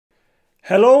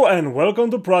Hello and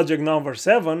welcome to project number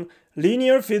 7,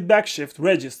 Linear Feedback Shift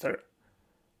Register.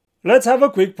 Let's have a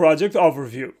quick project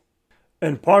overview.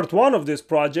 In part 1 of this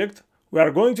project, we are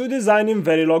going to design in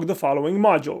Verilog the following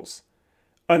modules: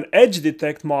 an edge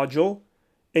detect module,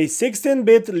 a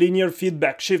 16-bit linear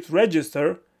feedback shift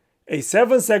register, a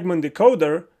 7-segment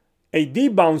decoder, a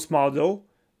debounce module,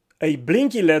 a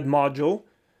blinky LED module,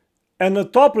 and a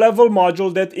top-level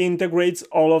module that integrates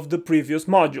all of the previous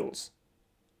modules.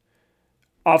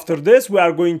 After this, we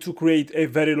are going to create a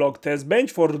Verilog testbench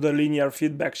for the linear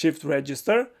feedback shift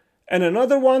register and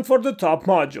another one for the top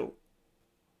module.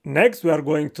 Next, we are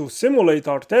going to simulate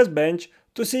our testbench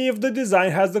to see if the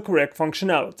design has the correct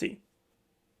functionality.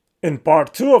 In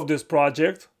part 2 of this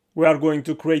project, we are going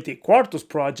to create a Quartus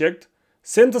project,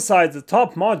 synthesize the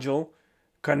top module,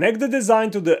 connect the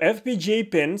design to the FPGA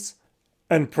pins,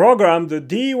 and program the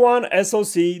D1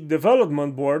 SoC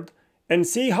development board and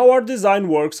see how our design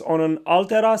works on an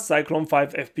Altera Cyclone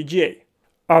 5 FPGA.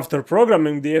 After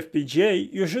programming the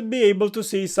FPGA, you should be able to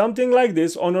see something like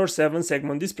this on your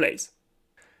 7-segment displays.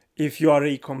 If you are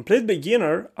a complete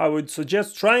beginner, I would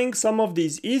suggest trying some of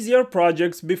these easier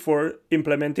projects before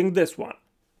implementing this one.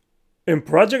 In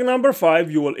project number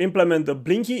 5, you will implement the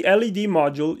blinky LED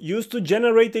module used to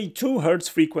generate a 2 Hz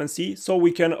frequency so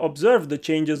we can observe the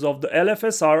changes of the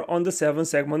LFSR on the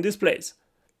 7-segment displays.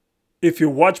 If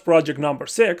you watch project number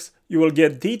 6, you will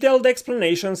get detailed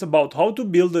explanations about how to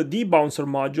build a debouncer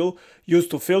module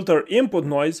used to filter input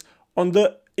noise on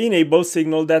the enable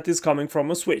signal that is coming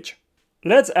from a switch.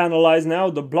 Let's analyze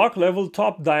now the block level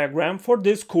top diagram for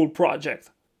this cool project.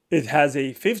 It has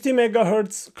a 50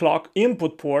 MHz clock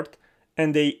input port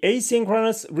and a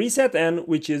asynchronous reset N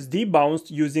which is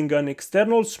debounced using an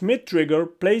external Schmitt trigger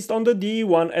placed on the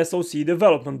D1 SoC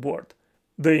development board.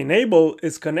 The enable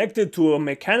is connected to a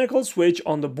mechanical switch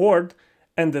on the board,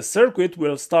 and the circuit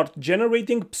will start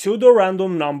generating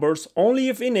pseudo-random numbers only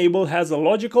if enable has a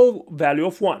logical value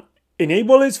of 1.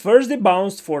 Enable is first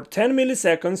debounced for 10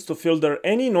 milliseconds to filter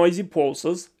any noisy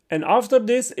pulses, and after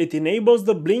this it enables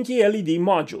the blinky LED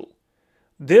module.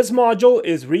 This module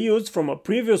is reused from a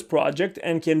previous project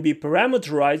and can be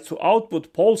parameterized to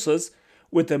output pulses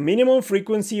with a minimum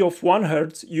frequency of 1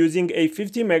 Hz using a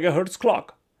 50 MHz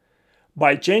clock.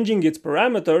 By changing its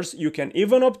parameters, you can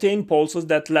even obtain pulses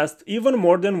that last even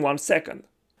more than 1 second.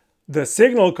 The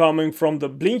signal coming from the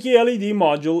blinky LED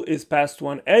module is passed to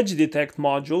an edge detect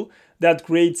module that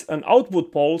creates an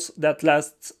output pulse that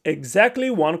lasts exactly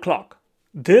 1 clock.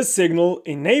 This signal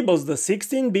enables the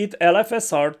 16-bit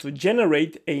LFSR to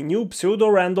generate a new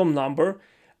pseudo-random number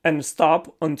and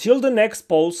stop until the next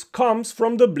pulse comes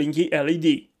from the blinky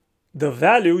LED. The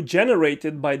value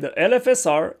generated by the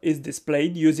LFSR is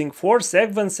displayed using 4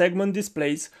 7-segment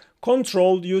displays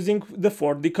controlled using the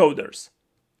 4 decoders.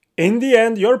 In the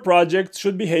end, your project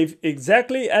should behave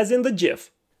exactly as in the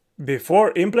GIF.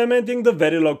 Before implementing the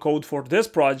Verilog code for this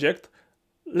project,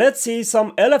 let's see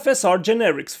some LFSR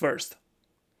generics first.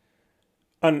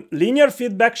 An linear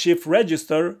feedback shift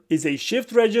register is a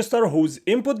shift register whose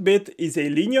input bit is a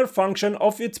linear function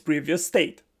of its previous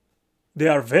state. They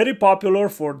are very popular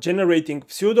for generating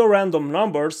pseudo-random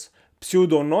numbers,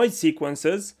 pseudo-noise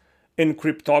sequences, in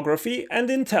cryptography and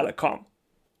in telecom.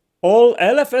 All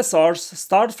LFSRs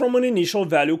start from an initial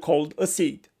value called a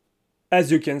seed.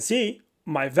 As you can see,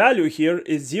 my value here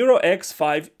is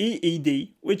 0x5EED,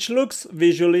 which looks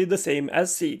visually the same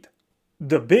as seed.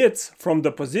 The bits from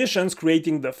the positions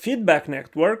creating the feedback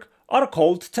network are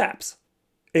called taps.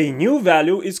 A new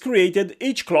value is created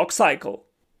each clock cycle.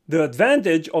 The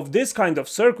advantage of this kind of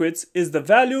circuits is the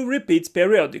value repeats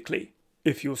periodically.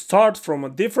 If you start from a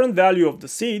different value of the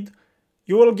seed,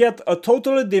 you will get a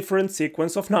totally different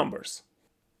sequence of numbers.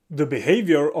 The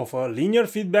behavior of a linear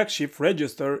feedback shift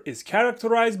register is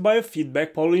characterized by a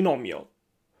feedback polynomial.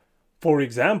 For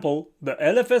example, the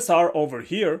LFSR over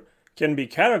here can be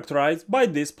characterized by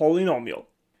this polynomial.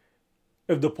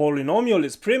 If the polynomial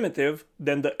is primitive,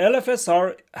 then the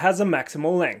LFSR has a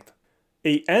maximal length.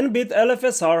 A n-bit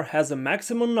LFSR has a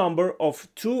maximum number of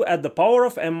 2 at the power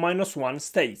of m-1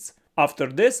 states. After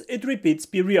this, it repeats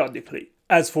periodically.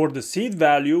 As for the seed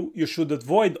value, you should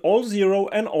avoid all 0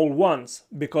 and all 1s,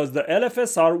 because the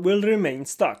LFSR will remain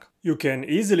stuck. You can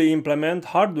easily implement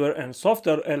hardware and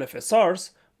software LFSRs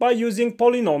by using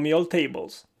polynomial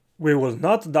tables. We will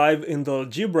not dive in the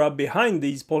algebra behind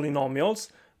these polynomials,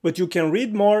 but you can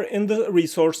read more in the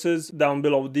resources down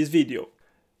below this video.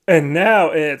 And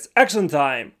now it's action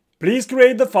time! Please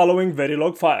create the following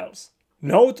Verilog files.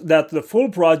 Note that the full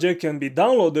project can be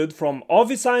downloaded from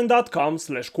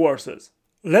ovisign.com/courses.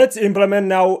 Let's implement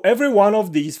now every one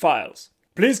of these files.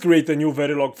 Please create a new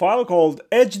Verilog file called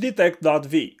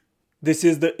edgedetect.v. This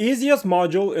is the easiest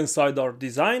module inside our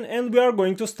design and we are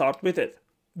going to start with it.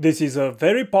 This is a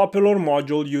very popular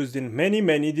module used in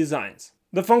many designs.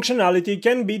 The functionality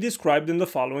can be described in the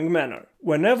following manner.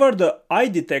 Whenever the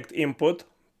iDetect input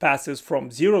passes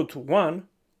from 0 to 1,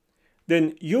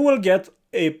 then you will get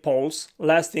a pulse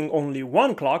lasting only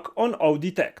 1 clock on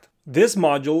ODetect. This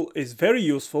module is very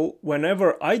useful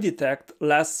whenever iDetect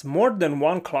lasts more than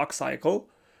 1 clock cycle,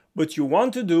 but you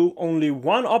want to do only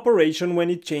one operation when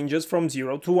it changes from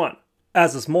 0 to 1.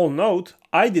 As a small note,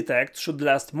 iDetect should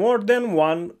last more than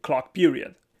 1 clock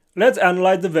period. Let's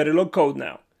analyze the Verilog code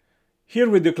now. Here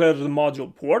we declare the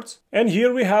module ports, and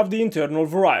here we have the internal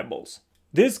variables.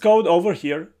 This code over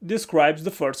here describes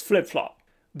the first flip-flop.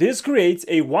 This creates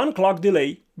a 1 clock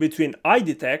delay between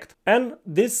iDetect and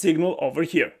this signal over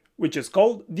here, which is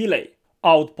called delay.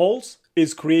 Outpulse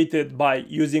is created by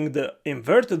using the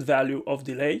inverted value of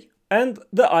delay and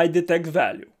the iDetect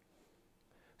value.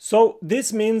 So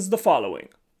this means the following.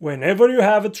 Whenever you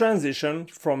have a transition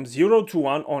from 0 to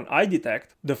 1 on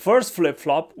iDetect, the first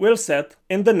flip-flop will set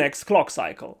in the next clock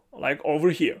cycle, like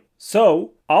over here.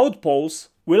 So outpulse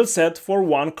will set for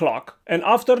 1 clock and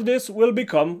after this will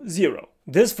become 0.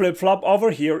 This flip-flop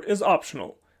over here is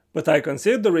optional, but I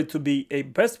consider it to be a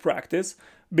best practice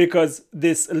because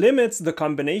this limits the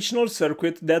combinational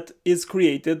circuit that is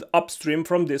created upstream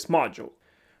from this module.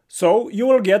 So you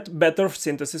will get better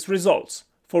synthesis results.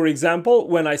 For example,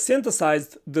 when I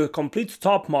synthesized the complete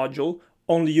top module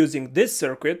only using this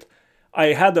circuit, I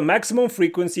had a maximum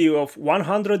frequency of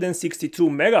 162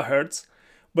 MHz,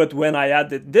 but when I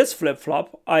added this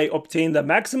flip-flop, I obtained a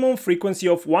maximum frequency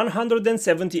of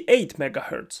 178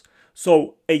 MHz.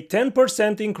 So a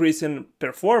 10% increase in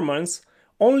performance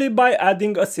only by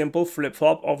adding a simple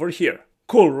flip-flop over here.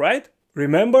 Cool, right?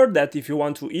 Remember that if you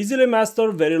want to easily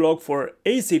master Verilog for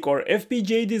ASIC or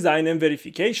FPGA design and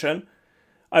verification,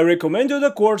 I recommend you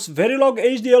the course Verilog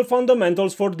HDL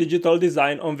Fundamentals for Digital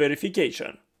Design and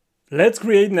Verification. Let's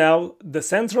create now the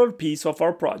central piece of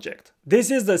our project.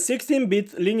 This is the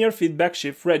 16-bit linear feedback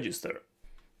shift register.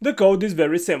 The code is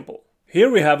very simple. Here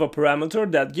we have a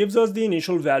parameter that gives us the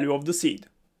initial value of the seed.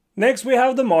 Next we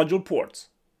have the module ports.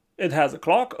 It has a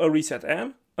clock, a reset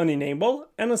N, an enable,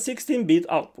 and a 16-bit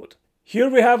output. Here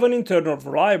we have an internal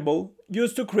variable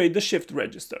used to create the shift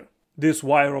register. This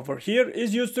wire over here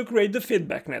is used to create the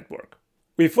feedback network.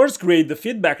 We first create the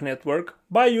feedback network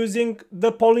by using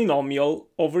the polynomial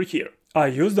over here. I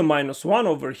use the -1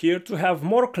 over here to have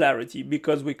more clarity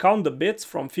because we count the bits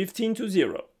from 15 to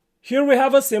 0. Here we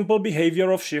have a simple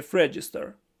behavior of shift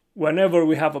register. Whenever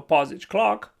we have a posage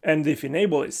clock and if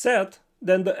enable is set,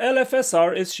 then the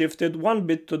LFSR is shifted 1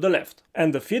 bit to the left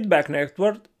and the feedback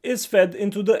network is fed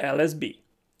into the LSB.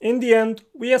 In the end,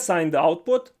 we assign the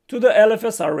output to the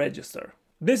LFSR register.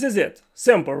 This is it.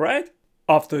 Simple, right?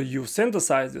 After you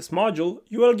synthesize this module,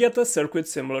 you will get a circuit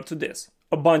similar to this.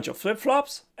 A bunch of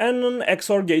flip-flops and an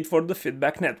XOR gate for the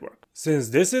feedback network. Since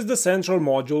this is the central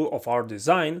module of our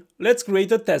design, let's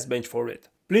create a test bench for it.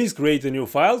 Please create a new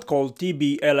file called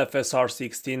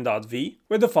tblfsr16.v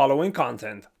with the following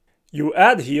content. You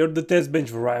add here the test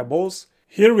bench variables.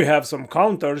 Here we have some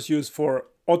counters used for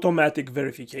automatic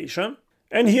verification.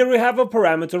 And here we have a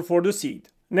parameter for the seed.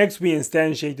 Next we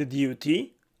instantiate the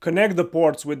DUT, connect the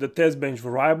ports with the test bench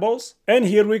variables, and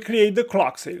here we create the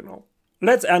clock signal.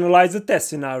 Let's analyze the test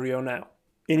scenario now.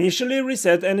 Initially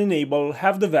reset and enable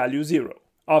have the value 0.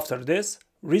 After this,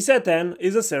 reset N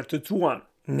is asserted to 1.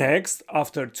 Next,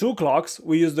 after 2 clocks,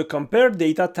 we use the compare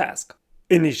data task.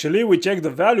 Initially we check the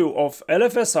value of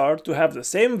LFSR to have the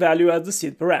same value as the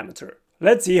seed parameter.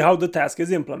 Let's see how the task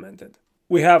is implemented.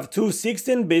 We have two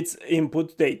 16 bits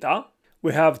input data.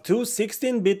 We have two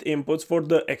 16-bit inputs for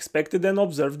the expected and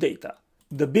observed data.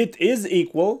 The bit is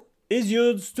equal is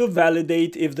used to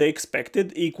validate if the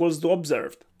expected equals the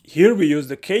observed. Here we use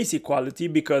the case equality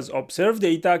because observed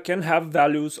data can have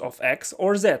values of X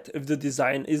or Z if the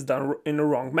design is done in a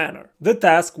wrong manner. The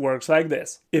task works like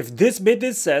this. If this bit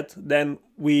is set, then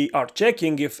we are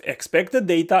checking if expected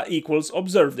data equals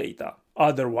observed data.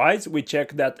 Otherwise, we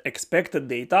check that expected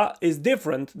data is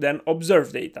different than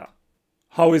observed data.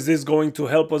 How is this going to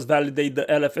help us validate the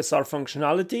LFSR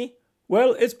functionality?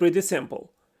 Well, it's pretty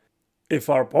simple. If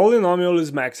our polynomial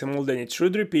is maximal, then it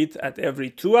should repeat at every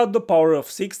 2 to the power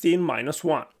of 16 minus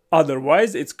 1.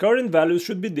 Otherwise, its current value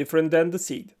should be different than the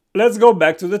seed. Let's go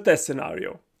back to the test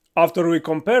scenario. After we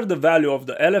compare the value of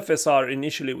the LFSR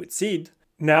initially with seed,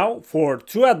 now for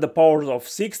 2 to the power of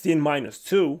 16 minus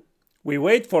 2, we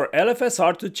wait for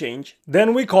LFSR to change,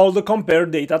 then we call the compare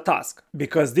data task.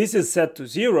 Because this is set to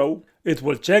 0, it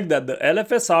will check that the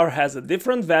LFSR has a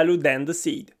different value than the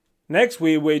seed. Next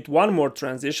we wait one more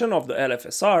transition of the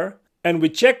LFSR, and we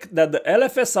check that the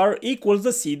LFSR equals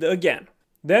the seed again.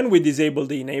 Then we disable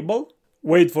the enable,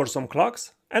 wait for some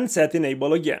clocks, and set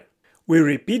enable again. We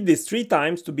repeat this 3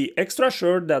 times to be extra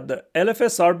sure that the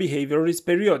LFSR behavior is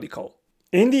periodical.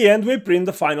 In the end, we print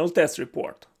the final test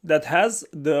report that has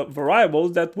the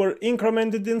variables that were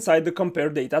incremented inside the compare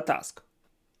data task.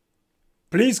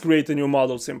 Please create a new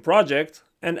Modelsim project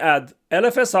and add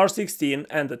LFSR16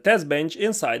 and the testbench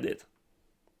inside it.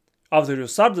 After you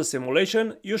start the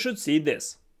simulation, you should see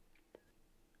this.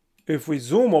 If we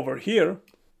zoom over here,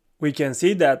 we can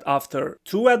see that after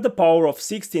 2 at the power of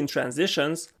 16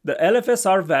 transitions, the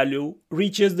LFSR value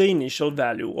reaches the initial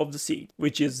value of the seed,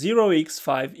 which is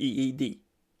 0x5EED.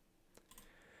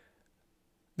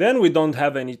 Then we don't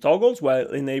have any toggles while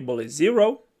enable is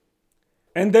 0,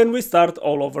 and then we start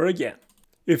all over again.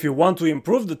 If you want to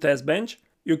improve the test bench,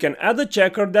 you can add a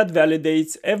checker that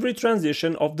validates every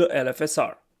transition of the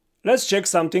LFSR. Let's check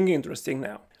something interesting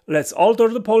now. Let's alter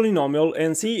the polynomial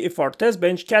and see if our test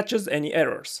bench catches any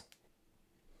errors.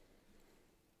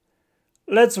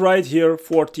 Let's write here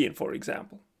 14, for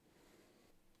example.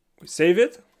 We save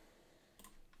it.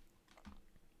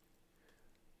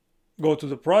 Go to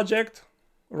the project,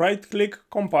 right-click,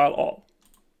 compile all.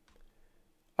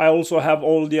 I also have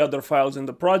all the other files in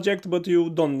the project, but you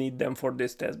don't need them for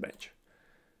this test bench.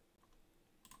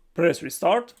 Press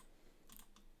restart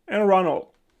and run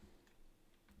all.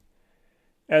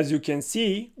 As you can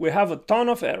see, we have a ton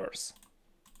of errors.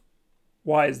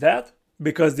 Why is that?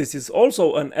 Because this is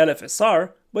also an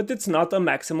LFSR, but it's not a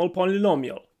maximal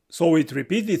polynomial, so it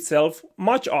repeats itself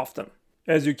much often.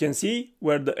 As you can see,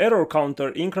 where the error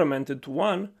counter incremented to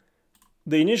 1,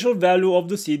 the initial value of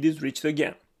the seed is reached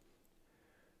again.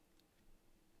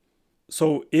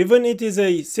 So even it is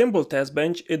a simple test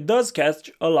bench, it does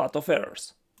catch a lot of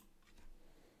errors.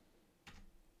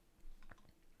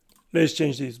 Let's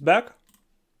change this back.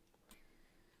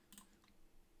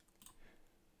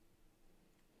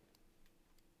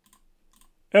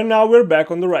 And now we're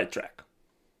back on the right track.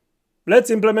 Let's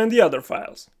implement the other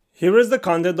files. Here is the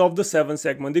content of the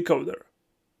 7-segment decoder.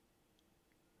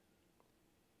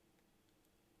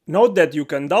 Note that you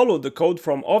can download the code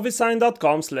from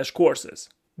ovisign.com/courses.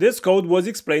 This code was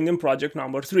explained in project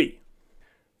number 3.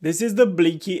 This is the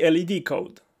blinky LED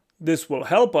code. This will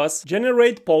help us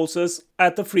generate pulses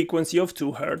at a frequency of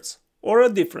 2 Hz or a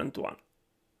different one.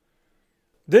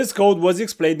 This code was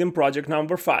explained in project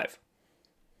number 5.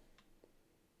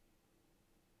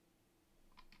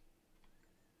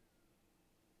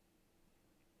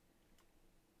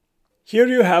 Here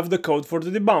you have the code for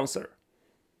the debouncer.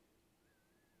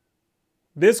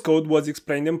 This code was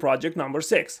explained in project number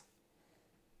 6.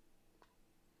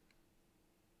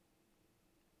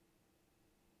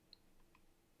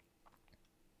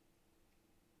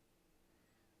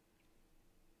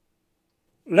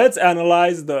 Let's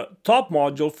analyze the top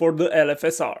module for the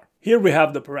LFSR. Here we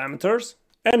have the parameters,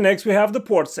 and next we have the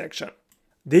port section.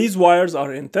 These wires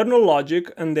are internal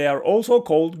logic and they are also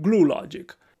called glue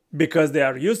logic, because they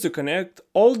are used to connect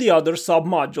all the other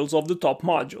sub-modules of the top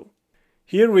module.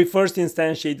 Here we first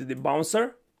instantiate the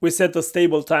debouncer, we set a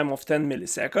stable time of 10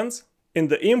 milliseconds, in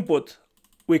the input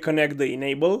we connect the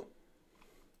enable,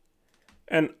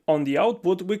 and on the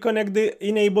output we connect the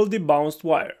enable debounced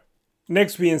wire.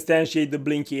 Next we instantiate the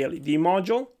blinky LED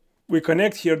module, we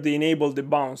connect here the enable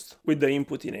debounced with the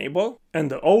input enable,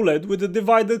 and the OLED with the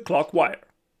divided clock wire.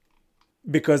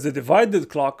 Because the divided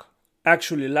clock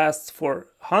actually lasts for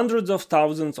hundreds of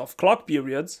thousands of clock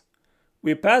periods,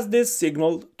 we pass this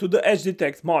signal to the edge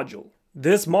detect module.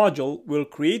 This module will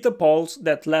create a pulse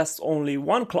that lasts only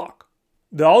 1 clock.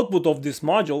 The output of this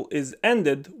module is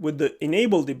ended with the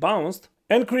enable debounced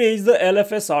and creates the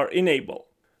LFSR enable.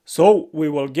 So we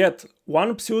will get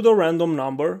one pseudo-random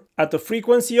number at a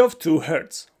frequency of 2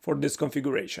 Hz for this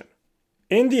configuration.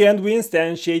 In the end, we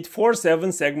instantiate 4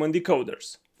 7-segment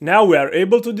decoders. Now we are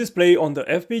able to display on the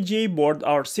FPGA board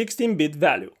our 16-bit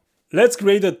value. Let's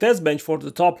create a test bench for the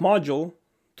top module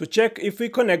to check if we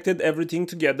connected everything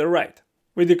together right.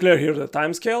 We declare here the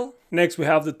timescale. Next we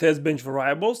have the test bench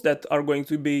variables that are going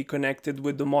to be connected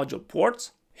with the module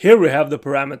ports. Here we have the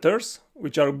parameters,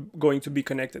 which are going to be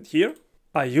connected here.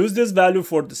 I use this value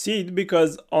for the seed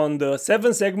because on the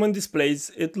 7-segment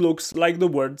displays it looks like the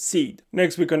word seed.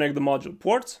 Next we connect the module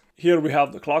ports. Here we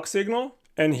have the clock signal.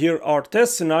 And here our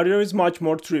test scenario is much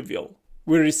more trivial.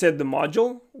 We reset the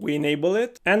module, we enable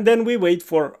it, and then we wait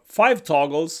for 5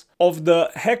 toggles of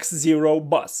the hex 0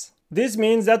 bus. This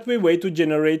means that we wait to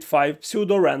generate 5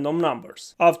 pseudo-random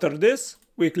numbers. After this,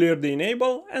 we clear the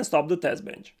enable and stop the test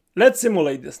bench. Let's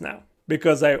simulate this now.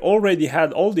 Because I already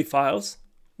had all the files,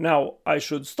 now I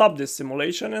should stop this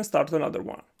simulation and start another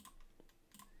one.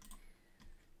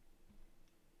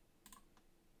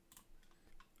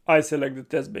 I select the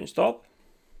test bench top.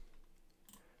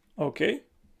 OK.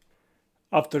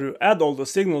 After you add all the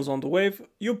signals on the wave,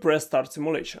 you press Start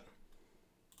Simulation.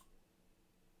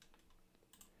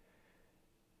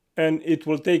 And it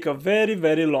will take a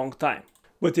very long time.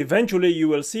 But eventually you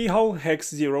will see how hex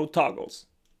 0 toggles.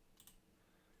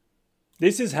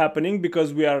 This is happening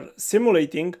because we are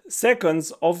simulating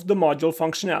seconds of the module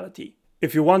functionality.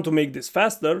 If you want to make this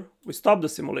faster, we stop the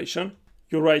simulation.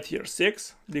 You write here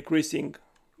 6, decreasing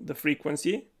the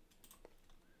frequency.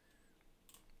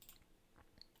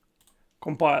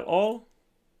 Compile all.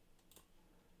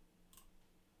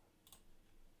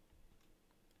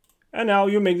 And now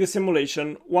you make the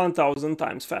simulation 1000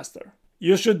 times faster.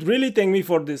 You should really thank me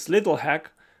for this little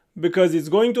hack, because it's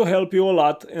going to help you a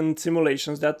lot in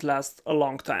simulations that last a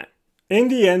long time. In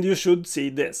the end, you should see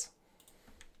this.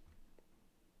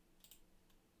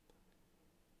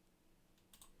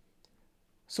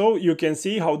 So you can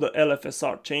see how the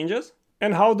LFSR changes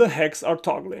and how the hex are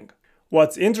toggling.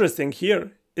 What's interesting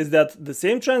here is that the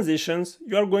same transitions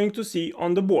you are going to see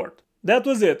on the board. That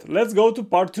was it. Let's go to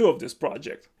part 2 of this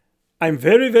project. I'm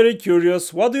very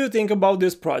curious, what do you think about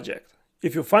this project?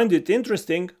 If you find it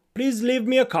interesting, please leave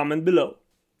me a comment below.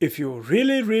 If you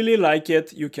really like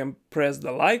it, you can press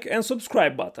the like and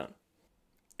subscribe button.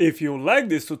 If you like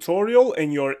this tutorial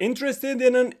and you're interested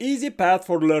in an easy path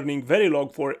for learning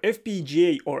Verilog for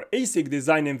FPGA or ASIC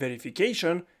design and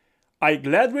verification, I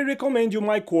gladly recommend you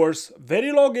my course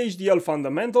Verilog HDL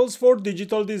Fundamentals for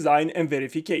Digital Design and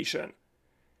Verification.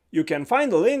 You can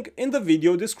find the link in the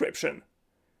video description.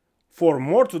 For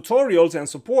more tutorials and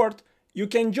support, you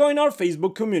can join our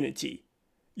Facebook community.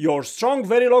 Your strong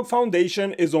Verilog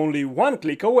foundation is only one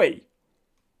click away.